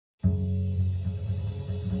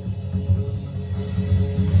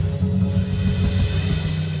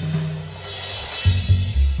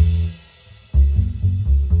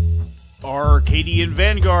Arcadian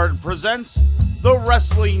Vanguard presents the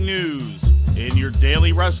Wrestling News in your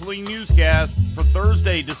daily wrestling newscast for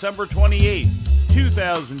Thursday, December 28th,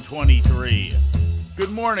 2023. Good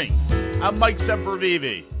morning, I'm Mike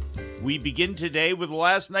Sempervive. We begin today with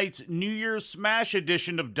last night's New Year's Smash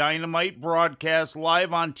edition of Dynamite, broadcast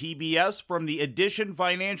live on TBS from the Edition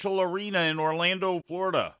Financial Arena in Orlando,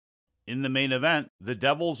 Florida. In the main event, the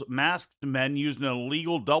Devils masked men used an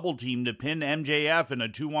illegal double team to pin MJF in a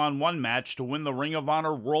 2-on-1 match to win the Ring of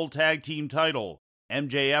Honor World Tag Team title.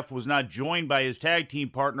 MJF was not joined by his tag team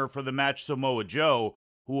partner for the match, Samoa Joe,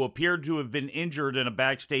 who appeared to have been injured in a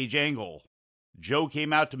backstage angle. Joe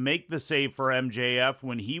came out to make the save for MJF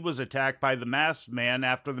when he was attacked by the masked man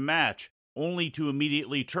after the match, only to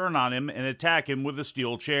immediately turn on him and attack him with a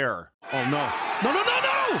steel chair. Oh no. No!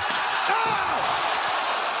 Oh!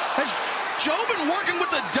 Has Joe been working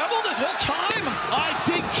with the devil this whole time? I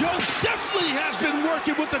think Joe definitely has been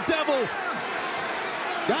working with the devil.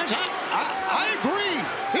 Guys, I agree.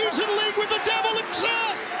 He's in league with the devil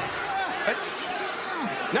himself.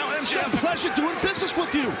 Now, it's a pleasure doing business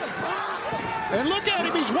with you. And look at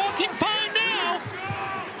him, he's walking fine now.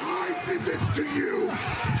 I did this to you.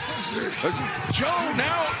 Joe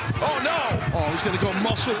now, oh no. Oh, he's gonna go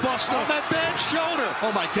muscle buster. On that bad shoulder.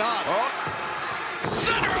 Oh my God. Oh.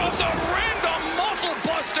 Center of the ring, the muscle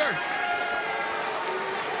buster.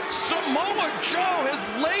 Samoa Joe has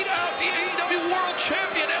laid out the AEW World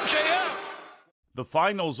Champion MJF. The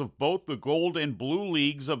finals of both the Gold and Blue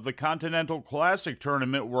Leagues of the Continental Classic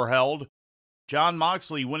Tournament were held. Jon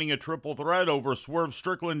Moxley winning a triple threat over Swerve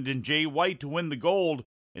Strickland and Jay White to win the gold,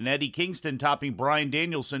 and Eddie Kingston topping Bryan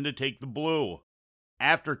Danielson to take the blue.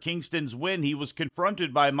 After Kingston's win, he was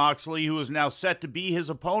confronted by Moxley, who is now set to be his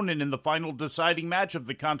opponent in the final deciding match of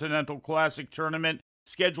the Continental Classic Tournament,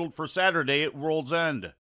 scheduled for Saturday at World's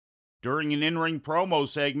End. During an in-ring promo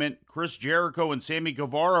segment, Chris Jericho and Sammy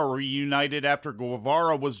Guevara reunited after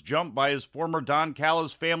Guevara was jumped by his former Don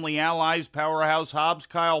Callis family allies Powerhouse Hobbs,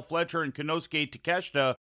 Kyle Fletcher, and Konosuke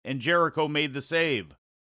Takeshita, and Jericho made the save.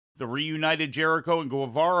 The reunited Jericho and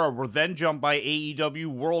Guevara were then jumped by AEW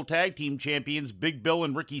World Tag Team Champions Big Bill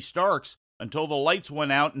and Ricky Starks until the lights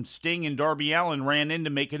went out and Sting and Darby Allin ran in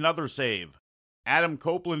to make another save. Adam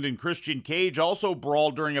Copeland and Christian Cage also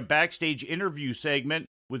brawled during a backstage interview segment,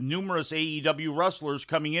 with numerous AEW wrestlers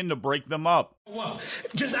coming in to break them up. Whoa.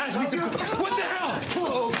 Just ask me some... What the hell?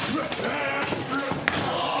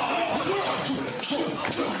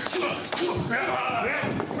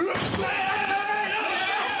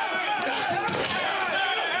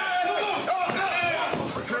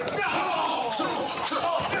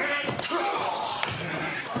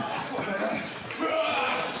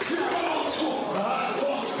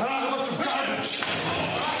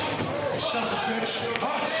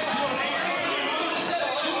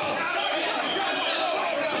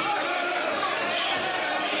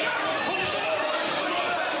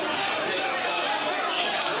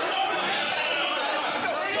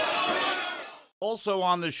 Also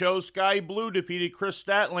on the show, Sky Blue defeated Chris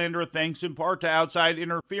Statlander thanks in part to outside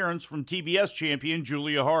interference from TBS champion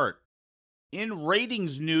Julia Hart. In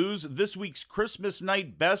ratings news, this week's Christmas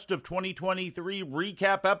Night Best of 2023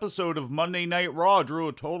 recap episode of Monday Night Raw drew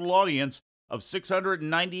a total audience of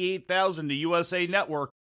 698,000 to USA Network,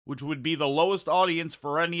 which would be the lowest audience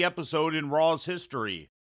for any episode in Raw's history.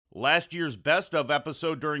 Last year's Best of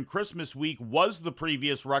episode during Christmas week was the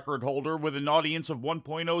previous record holder with an audience of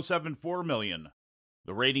 1.074 million.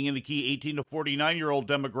 The rating in the key 18 to 49-year-old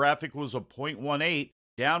demographic was a .18,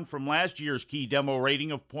 down from last year's key demo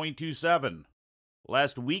rating of .27.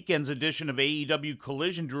 Last weekend's edition of AEW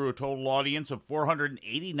Collision drew a total audience of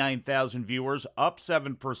 489,000 viewers, up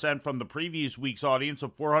 7% from the previous week's audience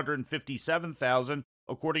of 457,000,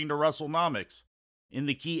 according to WrestleNomics. In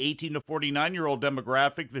the key 18 to 49-year-old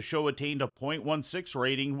demographic, the show attained a .16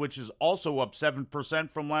 rating, which is also up 7%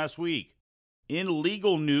 from last week. In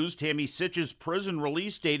legal news, Tammy Sytch's prison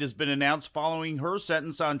release date has been announced following her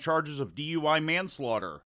sentence on charges of DUI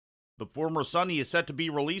manslaughter. The former Sunny is set to be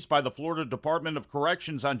released by the Florida Department of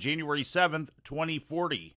Corrections on January 7,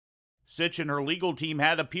 2040. Sytch and her legal team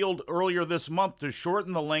had appealed earlier this month to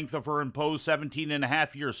shorten the length of her imposed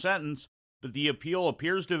 17.5-year sentence, but the appeal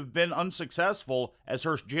appears to have been unsuccessful as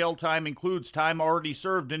her jail time includes time already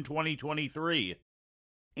served in 2023.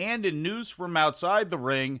 And in news from outside the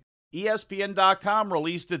ring, ESPN.com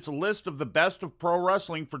released its list of the best of pro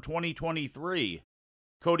wrestling for 2023.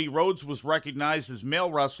 Cody Rhodes was recognized as Male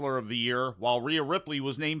Wrestler of the Year, while Rhea Ripley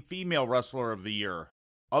was named Female Wrestler of the Year.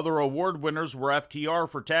 Other award winners were FTR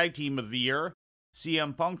for Tag Team of the Year,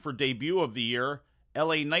 CM Punk for Debut of the Year,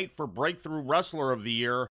 LA Knight for Breakthrough Wrestler of the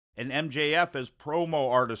Year, and MJF as Promo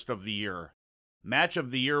Artist of the Year. Match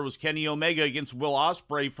of the year was Kenny Omega against Will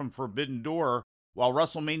Ospreay from Forbidden Door, while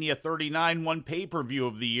WrestleMania 39 won Pay-Per-View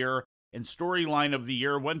of the Year, and Storyline of the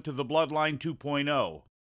Year went to the Bloodline 2.0.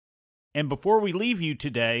 And before we leave you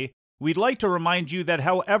today, we'd like to remind you that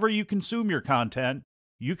however you consume your content,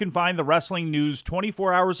 you can find the wrestling news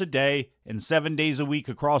 24 hours a day and 7 days a week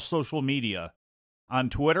across social media. On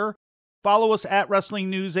Twitter, follow us at Wrestling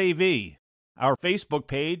News AV. Our Facebook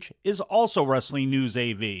page is also Wrestling News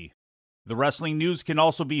AV. The Wrestling News can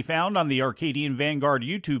also be found on the Arcadian Vanguard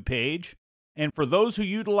YouTube page. And for those who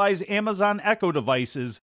utilize Amazon Echo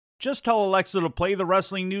devices, just tell Alexa to play the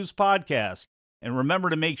Wrestling News podcast. And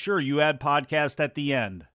remember to make sure you add podcast at the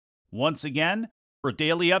end. Once again, for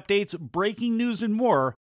daily updates, breaking news, and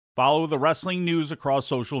more, follow the Wrestling News across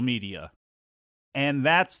social media. And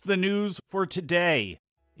that's the news for today.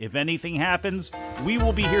 If anything happens, we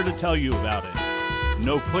will be here to tell you about it.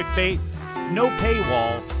 No clickbait, no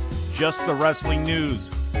paywall, just the Wrestling News.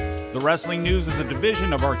 The Wrestling News is a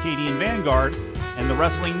division of Arcadian Vanguard, and the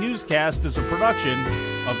Wrestling Newscast is a production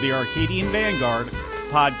of the Arcadian Vanguard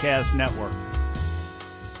Podcast Network.